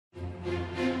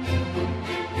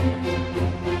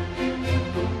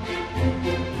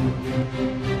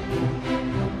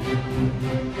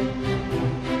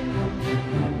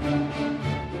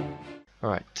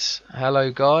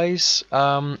Hello guys,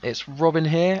 it's Robin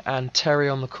here and Terry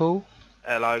on the call,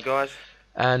 Hello, guys.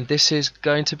 and this is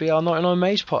going to be our 99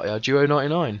 mage party, our duo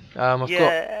 99. I've got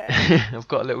Yeah. I've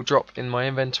got a little drop in my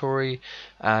inventory,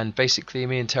 and basically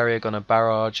me and Terry are gonna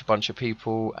barrage a bunch of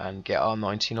people and get our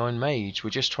 99 mage. We're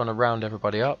just trying to round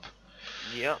everybody up.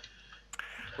 Yeah.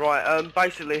 Right.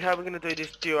 Basically, how we're going to do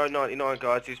this Duo 99,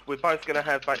 guys, is we're both going to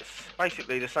have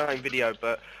basically the same video,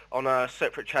 but on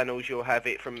separate channels. You'll have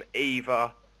it from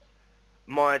either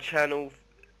my channel,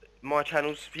 my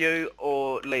channel's view,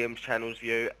 or Liam's channel's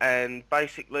view. And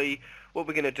basically, what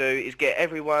we're going to do is get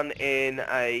everyone in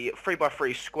a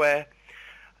 3x3 square,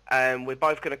 and we're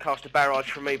both going to cast a barrage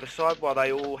from either side while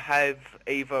they all have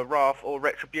either Wrath or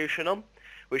Retribution on,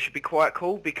 which should be quite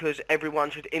cool because everyone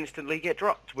should instantly get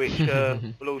dropped, which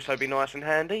will also be nice and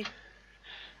handy.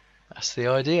 That's the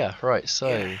idea, right? Yeah.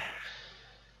 So,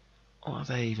 what are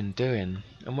they even doing?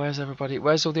 And where's everybody?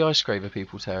 Where's all the ice scraper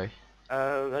people, Terry?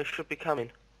 They should be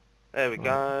coming. There we Right.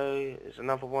 go. There's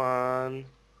another one.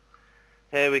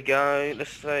 Here we go.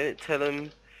 Let's tell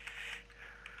them.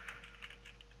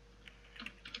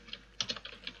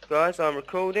 Guys, I'm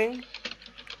recording.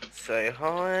 Say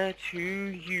hi to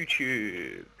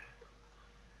YouTube.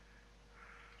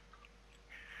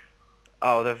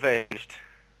 Oh, they're vanished.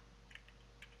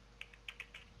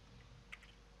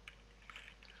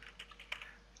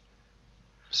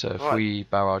 So if Right. we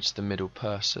barrage the middle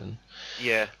person,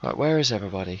 Yeah. right? Where is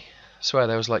everybody? I swear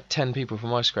there was like 10 people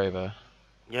from ice scraper.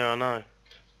 Yeah, I know.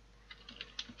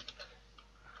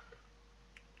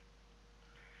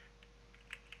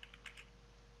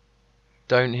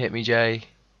 Don't hit me, Jay.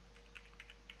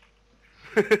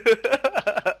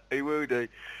 He will do.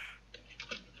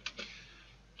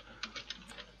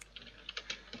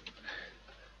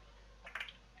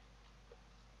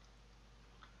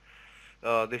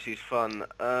 Oh, this is fun.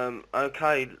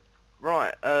 Okay,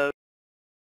 right.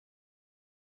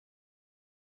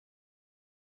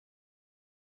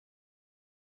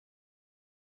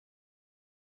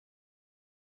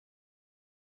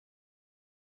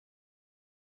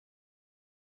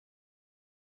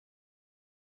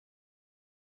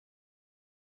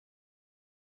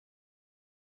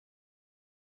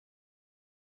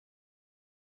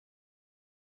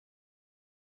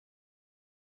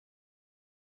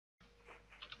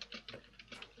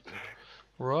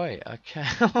 Right, okay.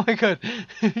 Oh my god,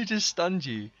 he just stunned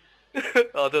you.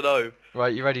 I don't know.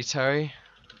 Right, you ready, Terry?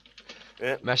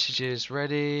 Yeah. Messages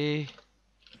ready.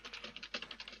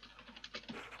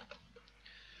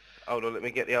 Hold on, let me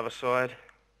get the other side.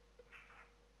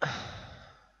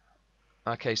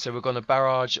 Okay, so we're gonna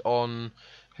barrage on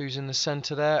who's in the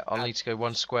centre there. I'll need to go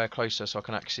one square closer so I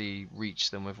can actually reach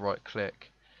them with right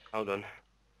click. Hold on.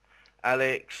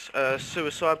 Alex,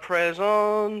 suicide prayers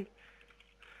on.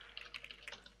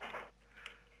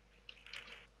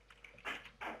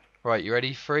 Right, you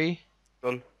ready? 3,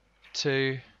 On.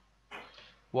 2,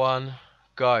 1,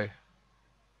 go.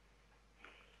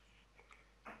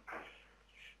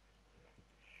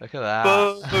 Look at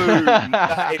Boom! That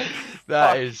that. is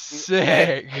That is fucking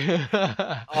epic. sick.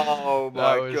 Oh That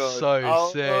my was god. so Oh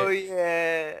sick.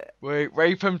 yeah. Wait,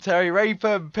 rape him, Terry, rape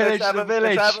him! Let's Pillage have the him.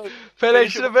 Let's have village! him.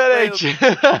 Pillage Finish him the off the field. village!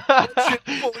 Watch it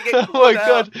before we get Oh caught my out.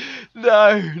 god!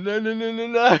 No! No, no, no, no,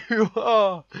 no!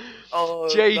 Oh, Oh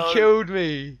Jay no. killed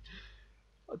me!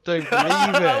 I don't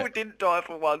believe We it! didn't die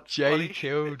for once. Jay Holy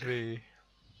killed shit. me.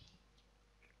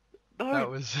 No, That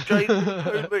was Jay didn't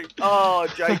kill me. Oh,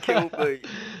 Jay killed me.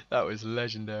 that was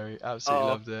legendary. Absolutely Oh,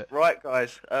 loved it. right,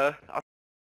 guys. I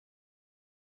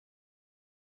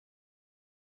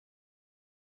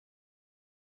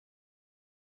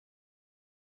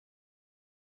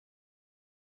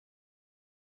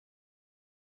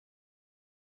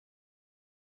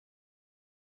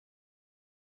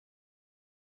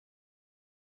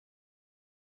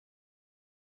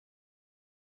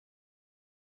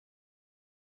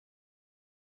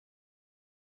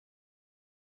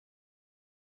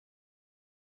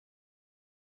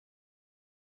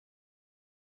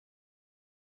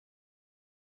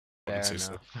can Fair say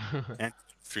so. enough. And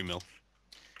 3 mil.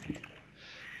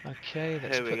 Okay,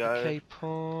 let's Here we put the go. cape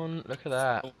on. Look at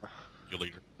that. Oh, you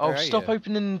later. Oh, Where are stop you?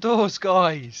 opening the doors,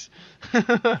 guys!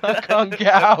 I can't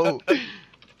get out!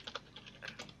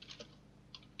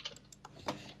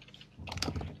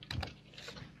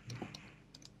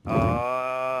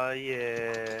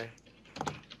 Yeah.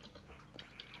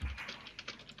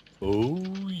 Oh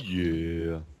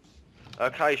yeah.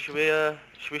 Okay, should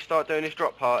we start doing this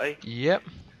drop party? Yep.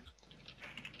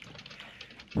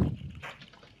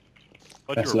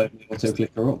 Oh, Best you're let me auto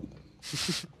clicker up.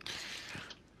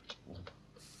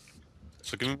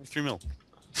 So give me 3 mil.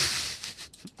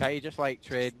 Can't you just like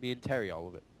trade me and Terry all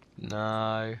of it?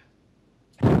 No.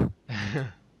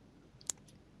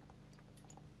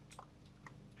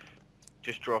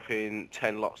 Just dropping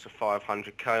 10 lots of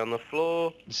 500k on the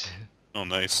floor. Oh,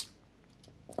 nice.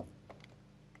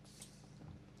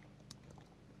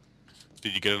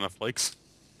 Did you get enough likes?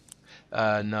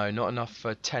 No, not enough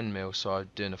for 10 mil, so I'm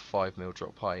doing a 5 mil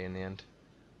drop party in the end.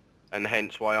 And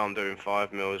hence why I'm doing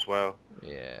 5 mil as well.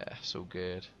 Yeah, it's all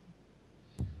good.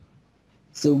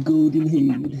 So good in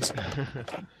hood.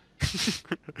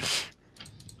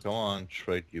 Go on,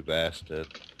 trade, you bastard.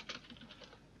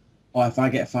 Oh, if I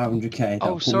get 500k, Oh,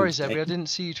 that'll sorry, pull me Zebby, I didn't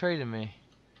see you trading me.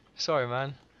 Sorry,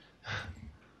 man.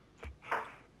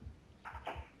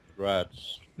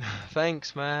 Rats.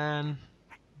 Thanks, man.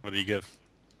 What do you give?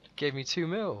 Gave me 2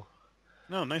 mil.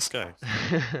 No, nice guy.